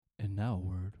now a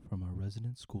word from our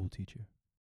resident school teacher.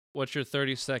 What's your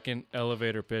 30-second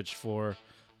elevator pitch for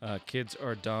kids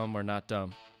are dumb or not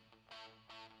dumb?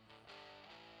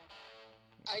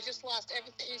 I just lost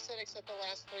everything you said except the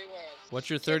last 3 words. What's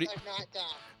your 30? Kids are not dumb.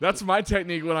 That's my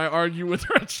technique when I argue with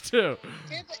Rich, too.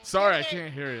 Sorry, I kids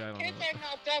can't hear you. I don't Kids know. are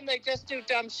not dumb. They just do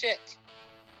dumb shit.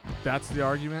 That's the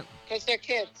argument? Because they're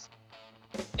kids.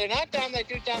 They're not dumb. They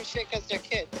do dumb shit because they're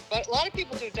kids. But a lot of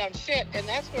people do dumb shit, and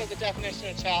that's where the definition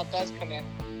of child does come in.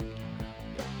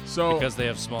 So Because they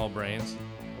have small brains.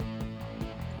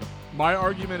 my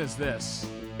argument is this.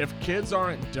 If kids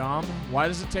aren't dumb, why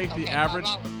does it take the average...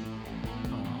 Here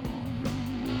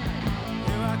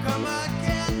I come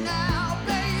again now,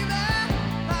 baby,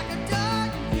 like a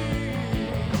dog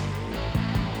here.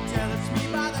 Tell it's me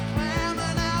by the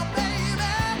clamor now,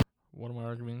 baby. What am I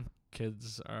arguing?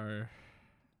 Kids are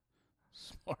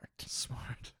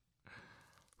smart.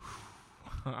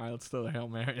 All right, let's throw the Hail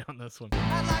Mary on this one.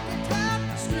 I'd like to tap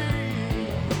the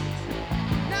streets.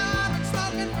 Now I've been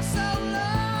smoking for so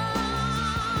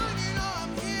long. You know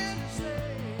I'm here to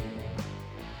stay.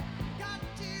 Got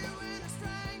you in a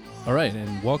strangle. All right,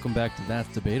 and welcome back to That's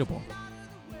Debatable.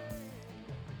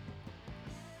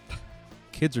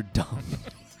 Kids are dumb.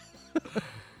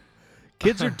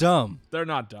 Kids are dumb. They're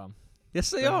not dumb. Yes,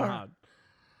 they They're are. not.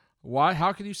 Why?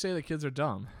 How can you say that kids are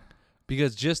dumb?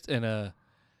 Because just in a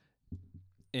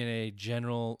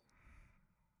general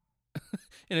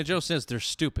sense, they're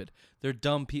stupid. They're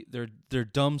dumb. They're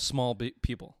dumb small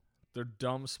people. They're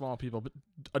dumb, small people. But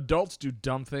adults do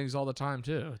dumb things all the time,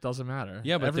 too. It doesn't matter.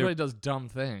 Yeah, but everybody does dumb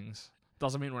things.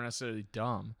 Doesn't mean we're necessarily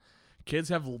dumb. Kids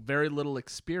have very little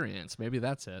experience. Maybe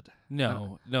that's it.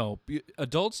 No.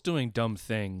 Adults doing dumb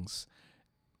things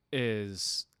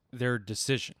is their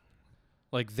decision.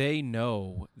 Like, they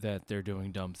know that they're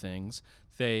doing dumb things.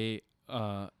 They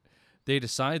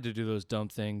decide to do those dumb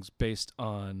things based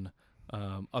on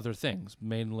other things,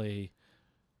 mainly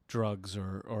drugs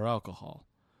or alcohol,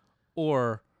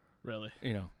 or Really?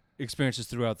 experiences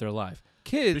throughout their life.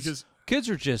 Kids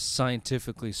are just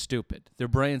scientifically stupid. Their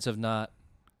brains have not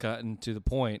gotten to the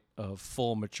point of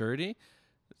full maturity,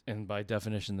 and by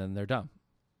definition, then they're dumb.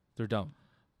 They're dumb.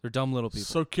 They're dumb little people.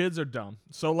 So kids are dumb.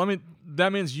 So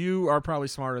that means you are probably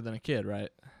smarter than a kid, right?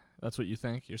 That's what you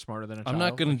think? You're smarter than a child? I'm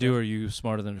not going to do Are You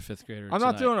Smarter Than a Fifth Grader? I'm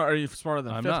not doing Are You Smarter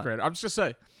Than a I'm Fifth not. Grader? I'm just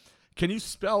going to say, can you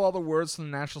spell all the words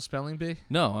from the National Spelling Bee?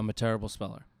 No, I'm a terrible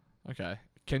speller. Okay.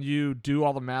 Can you do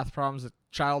all the math problems that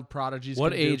child prodigies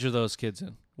What can age do? are those kids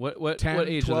in? What 10, what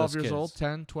age 12 are those years kids? old?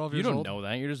 10, 12 You years don't old? know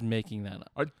that. You're just making that up.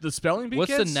 Are the spelling bee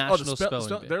What's the kids? national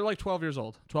spelling bee? They're like 12 years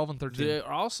old. 12 and 13.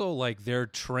 They're also they're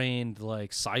trained like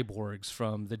cyborgs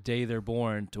from the day they're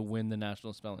born to win the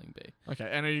National Spelling Bee. Okay,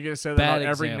 and are you going to say that Bad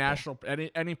about every example.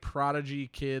 any prodigy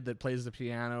kid that plays the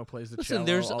piano, plays the Listen,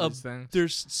 cello, all these things?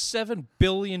 there's 7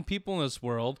 billion people in this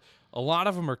world. A lot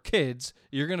of them are kids.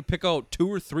 You're gonna pick out 2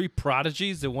 or 3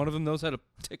 prodigies that one of them knows how to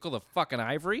tickle the fucking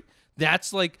ivory.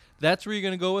 That's where you're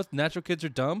gonna go with natural kids are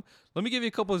dumb. Let me give you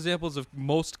a couple examples of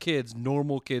most kids,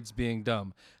 normal kids, being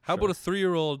dumb. How about a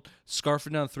 3-year-old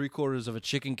scarfing down 3/4 of a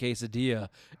chicken quesadilla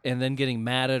and then getting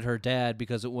mad at her dad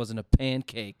because it wasn't a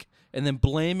pancake, and then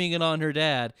blaming it on her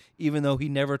dad even though he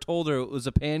never told her it was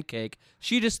a pancake.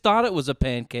 She just thought it was a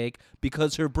pancake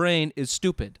because her brain is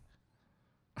stupid.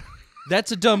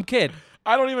 That's a dumb kid.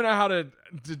 I don't even know how to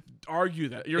argue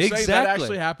that. You're saying that Exactly.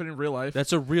 actually happened in real life.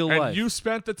 That's a real and life. you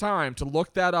spent the time to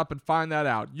look that up and find that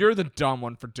out. You're the dumb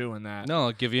one for doing that. No,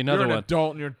 I'll give you you're another an one.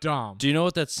 adult and you're dumb. Do you know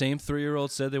what that same 3-year-old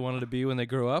said they wanted to be when they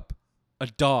grew up? A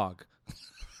dog.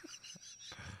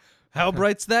 How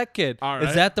bright's that kid? All right.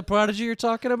 Is that the prodigy you're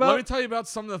talking Let me about? tell you about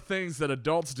some of the things that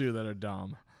adults do that are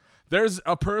dumb. There's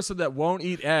a person that won't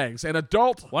eat eggs. An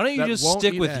adult. Why don't you that just won't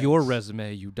stick eat with eggs. your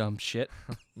resume, you dumb shit?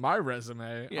 My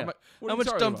resume. Yeah. What are How you much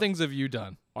talking dumb about? things have you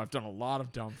done? Oh, I've done a lot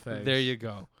of dumb things. There you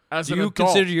go. As Do an you adult,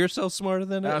 consider yourself smarter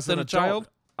than as a an adult, child?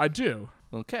 I do,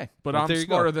 Okay. but Well, I'm there you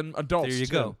smarter go. than adults. There you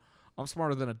too. go. I'm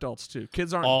smarter than adults too.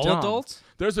 Kids aren't All dumb. adults?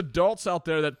 There's adults out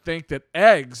there that think that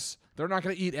eggs. They're not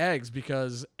going to eat eggs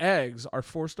because eggs are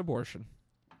forced abortion.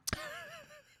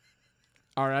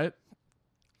 All right.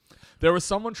 There was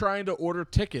someone trying to order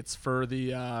tickets for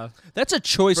the That's a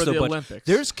choice, for though. the But Olympics.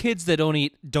 there's kids that don't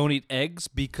eat eggs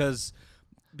because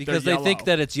they think yellow.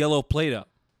 that it's yellow Play-Doh.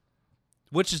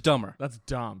 Which is dumber? That's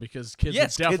dumb because kids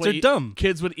Yes, would kids definitely are dumb.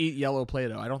 Kids would eat yellow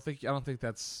Play-Doh. I don't think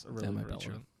that's really That might be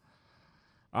relevant.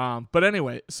 true. But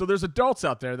anyway, so there's adults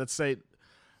out there that say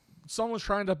someone was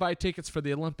trying to buy tickets for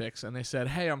the Olympics and they said,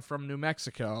 "Hey, I'm from New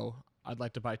Mexico. I'd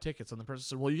like to buy tickets." And the person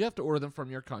said, "Well, you have to order them from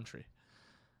your country."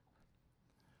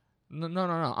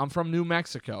 No. I'm from New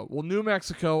Mexico. Well, New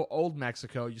Mexico, old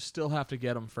Mexico, you still have to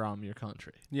get them from your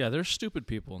country. Yeah, there's stupid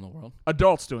people in the world.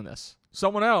 Adults doing this.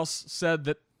 Someone else said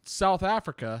that South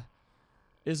Africa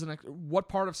isn't. What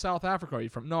part of South Africa are you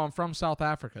from? No, I'm from South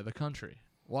Africa, the country.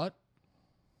 What?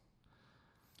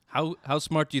 How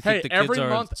smart do you think Hey, the kids every are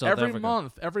month, in South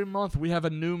Africa? every month we have a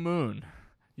new moon.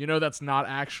 You know that's not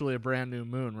actually a brand new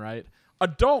moon, right?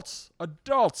 Adults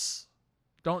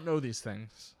don't know these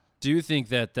things. Do you think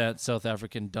that South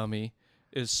African dummy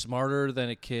is smarter than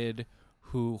a kid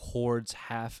who hoards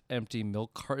half-empty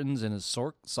milk cartons in his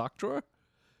sock drawer?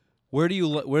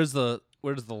 Where's the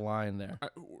line there?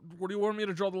 What do you want me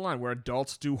to draw the line? Where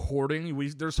adults do hoarding?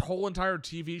 There's whole entire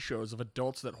TV shows of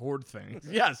adults that hoard things.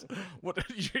 Yes. What?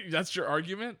 That's your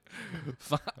argument?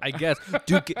 I guess.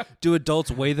 Do adults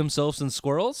weigh themselves in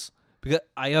squirrels? Because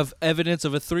I have evidence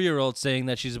of a 3-year-old saying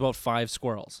that she's about 5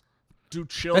 squirrels. Do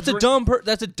children?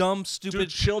 That's a dumb stupid.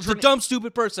 children- It's a dumb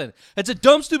stupid person. It's a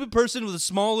dumb stupid person with a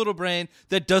small little brain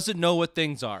that doesn't know what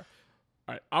things are.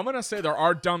 All right, I'm gonna say there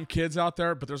are dumb kids out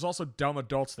there, but there's also dumb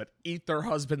adults that eat their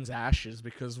husband's ashes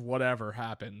because whatever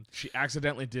happened, she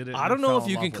accidentally did it. I and don't know fell if in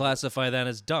you love can with it. classify that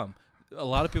as dumb. A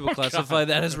lot of people classify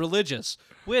that as religious,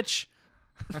 which,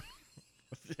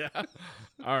 Yeah.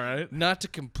 All right. not to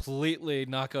completely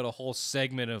knock out a whole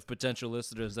segment of potential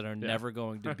listeners that are never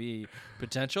going to be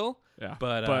potential, Yeah.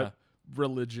 but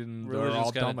religion, they're religion's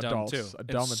all kind dumb of dumb adults. too.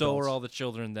 Dumb And so adults. are all the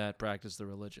children that practice the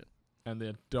religion. And the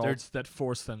adults that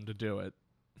force them to do it.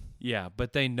 Yeah,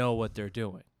 but they know what they're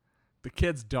doing. The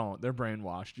kids don't. They're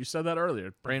brainwashed. You said that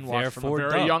earlier. Brainwashed from a Therefore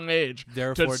very dumb. young age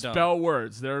Therefore to dumb. spell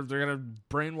words. They're gonna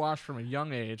brainwash from a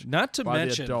young age. Not to by the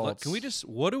mention, look, adults. can we just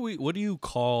what do you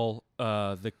call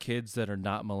the kids that are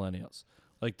not millennials,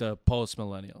 like the post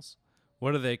millennials?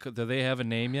 What are they? Do they have a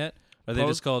name yet? Are they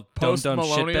just called dumb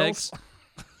post-millennials? shitbags?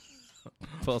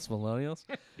 Post millennials?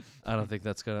 I don't think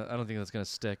that's gonna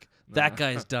stick. That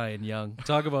guy's dying young.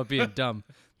 Talk about being dumb.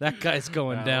 That guy's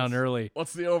going Yeah, down let's- early.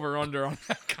 What's the over under on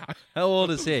that guy? How old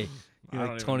is he? I don't Like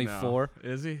even 24? know.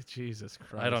 Is he? Jesus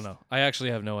Christ. I don't know. I actually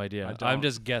have no idea. I I'm don't.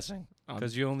 just guessing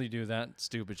because you only do that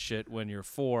stupid shit when you're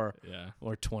 4 Yeah.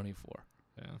 or 24.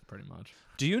 Yeah. Pretty much.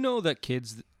 Do you know that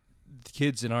kids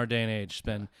in our day and age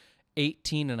spend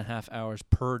 18 and a half hours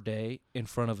per day in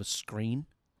front of a screen?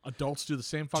 Adults do the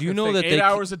same fucking you know thing. that 8 they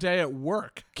hours a day at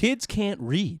work. Kids can't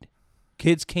read.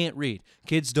 Kids can't read.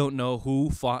 Kids don't know who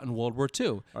fought in World War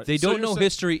II. right, They so don't you're know saying-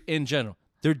 history in general.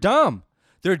 They're dumb.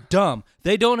 They're dumb.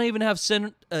 They don't even have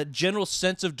a general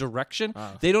sense of direction.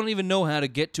 They don't even know how to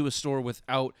get to a store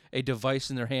without a device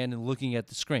in their hand and looking at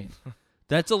the screen.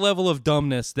 That's a level of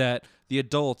dumbness that the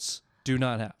adults do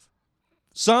not have.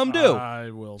 Some do. I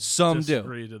will Some do.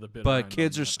 disagree to the bitter But end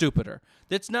kids on are that. stupider.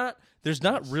 There's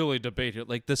not really debate here.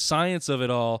 Like the science of it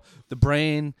all, the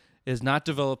brain is not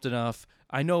developed enough.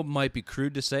 I know it might be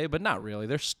crude to say, but not really.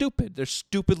 They're stupid. They're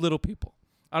stupid little people.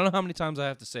 I don't know how many times I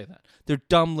have to say that. They're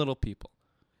dumb little people.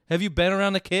 Have you been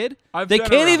around a kid? I've They been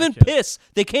can't around a even kid. piss.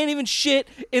 They can't even shit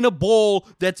in a bowl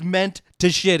that's meant to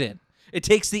shit in. It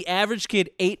takes the average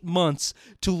kid 8 months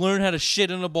to learn how to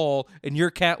shit in a bowl, and your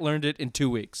cat learned it in 2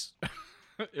 weeks.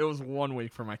 It was 1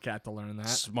 week for my cat to learn that.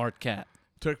 Smart cat.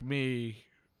 Took me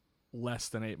less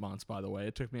than 8 months, by the way.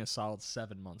 It took me a solid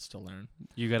 7 months to learn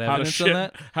You got how to evidence on shit.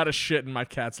 that? How to shit in my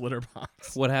cat's litter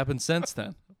box. What happened since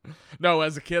then? No,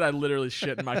 as a kid, I literally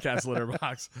shit in my cat's litter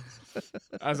box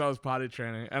as I was potty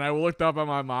training, and I looked up at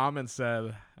my mom and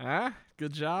said,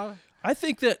 good job." I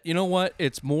think that, you know what?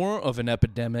 It's more of an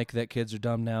epidemic that kids are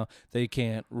dumb now. They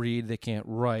can't read. They can't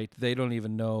write. They don't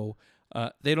even know.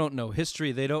 They don't know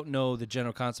history. They don't know the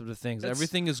general concept of things.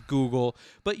 Everything is Google.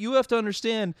 But you have to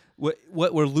understand what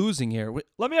we're losing here.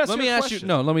 Let me ask Let you me a ask question. you.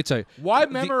 No, let me tell you. Why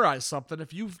memorize something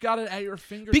if you've got it at your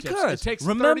fingertips? Because it takes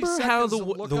 30 remember how seconds to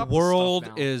look the up this world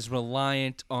stuff now. is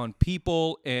reliant on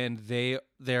people and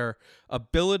their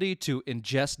ability to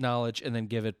ingest knowledge and then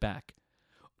give it back.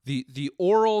 The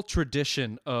oral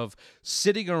tradition of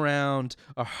sitting around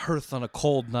a hearth on a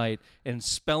cold night and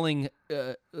spelling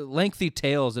lengthy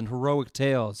tales and heroic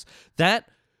tales, that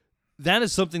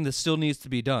is something that still needs to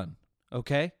be done,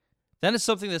 okay? That is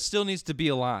something that still needs to be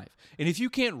alive. And if you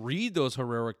can't read those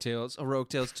heroic tales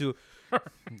too,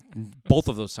 both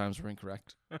of those times were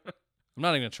incorrect. I'm not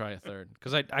even going to try a third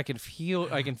because I can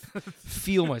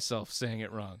feel myself saying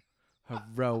it wrong.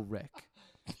 Heroic.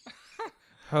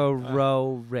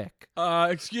 Heroic.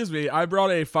 Excuse me, I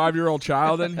brought a 5-year-old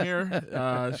child in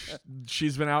here.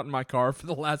 She's been out in my car for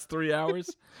the last 3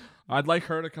 hours. I'd like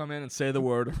her to come in and say the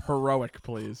word heroic,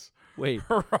 please. Wait,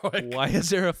 Heroic. why is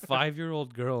there a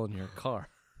 5-year-old girl in your car?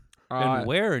 And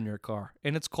where in your car?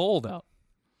 And it's cold out.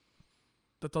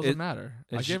 That doesn't matter.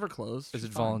 I is gave her clothes. Is She's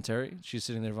it fine. voluntary? She's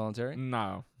sitting there voluntary?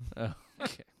 No, Oh,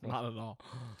 okay. not at all.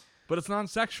 But it's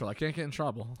non-sexual. I can't get in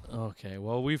trouble. Okay.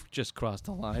 Well, we've just crossed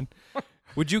the line.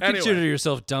 Would you Anyway. consider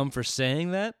yourself dumb for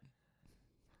saying that?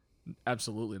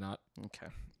 Absolutely not. Okay.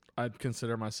 I'd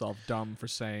consider myself dumb for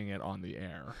saying it on the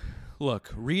air.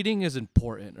 Look, reading is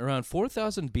important. Around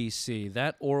 4000 BC,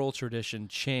 that oral tradition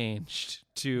changed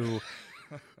to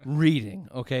reading,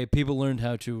 okay? People learned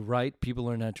how to write, people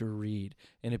learned how to read,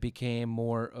 and it became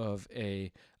more of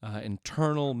a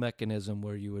internal mechanism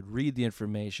where you would read the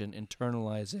information,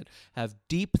 internalize it, have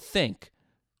deep think,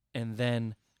 and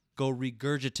then go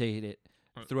regurgitate it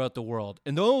throughout the world.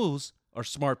 And those are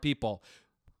smart people.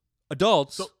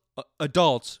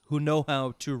 Adults who know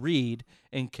how to read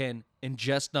and can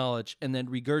ingest knowledge and then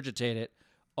regurgitate it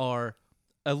are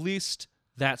at least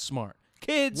that smart.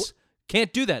 Kids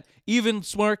can't do that. Even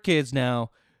smart kids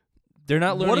now, they're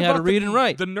not What learning how to about read and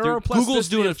write. the Google's neuroplasticity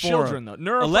doing of it for children, them.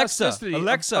 though? Alexa, Neuroplasticity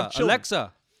of children.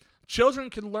 Alexa. Children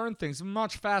can learn things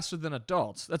much faster than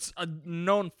adults. That's a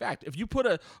known fact. If you put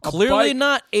a Clearly bike,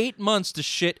 not 8 months to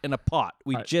shit in a pot.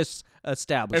 We Right. just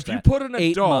established if you that. put an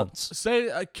 8 adult, months. say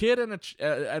a kid and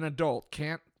an adult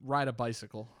can't ride a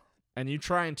bicycle, and you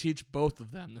try and teach both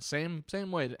of them the same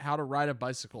way that how to ride a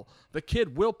bicycle, the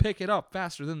kid will pick it up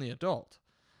faster than the adult.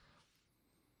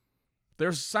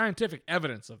 There's scientific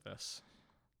evidence of this.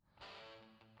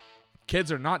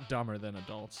 Kids are not dumber than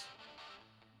adults.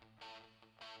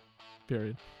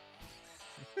 Period.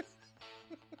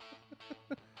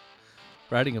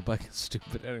 Riding a bike is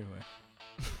stupid anyway.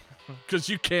 Because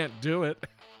you can't do it.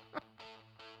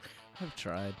 I've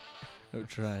tried.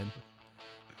 It's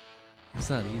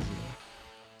not easy.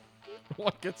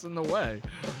 What gets in the way?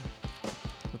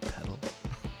 The pedal.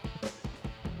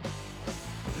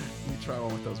 You try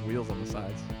one with those wheels on the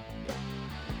sides.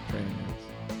 Training wheels.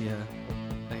 Yeah.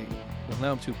 Well,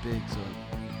 now I'm too big, so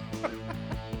my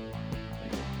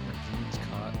jeans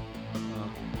caught.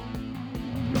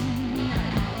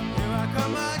 Here I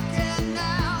come again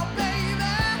now, baby,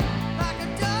 like a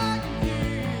dog.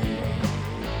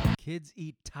 Kids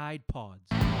eat Tide Pods.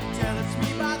 Jealous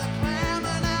me by the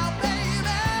clamor now,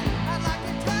 baby. I'd like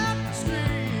to tap the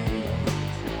street.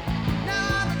 Now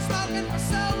I've been smoking for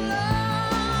so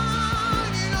long.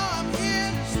 You know I'm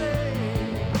here to stay.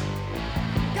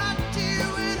 Got you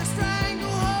in a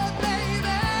stranglehold,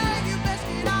 baby. You best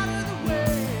get out of the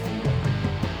way.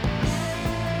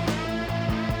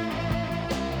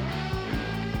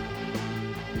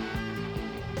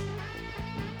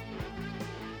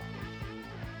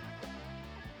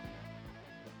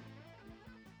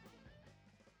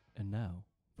 And now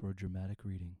for a dramatic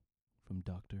reading from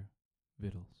Dr.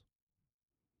 Vittles.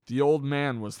 The old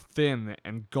man was thin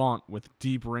and gaunt with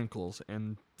deep wrinkles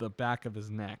in the back of his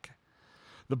neck.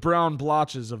 The brown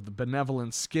blotches of the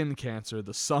benevolent skin cancer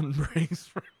the sun brings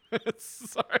from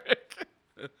its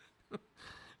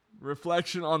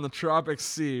reflection on the tropic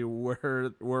sea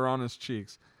were on his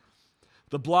cheeks.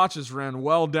 The blotches ran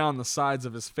well down the sides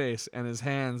of his face, and his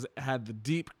hands had the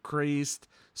deep creased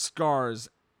scars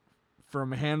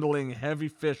from handling heavy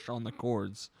fish on the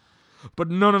cords. But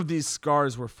none of these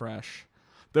scars were fresh.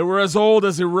 They were as old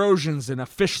as erosions in a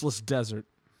fishless desert.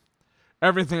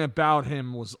 Everything about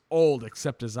him was old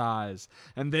except his eyes,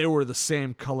 and they were the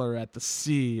same color at the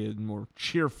sea and more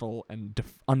cheerful and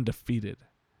undefeated.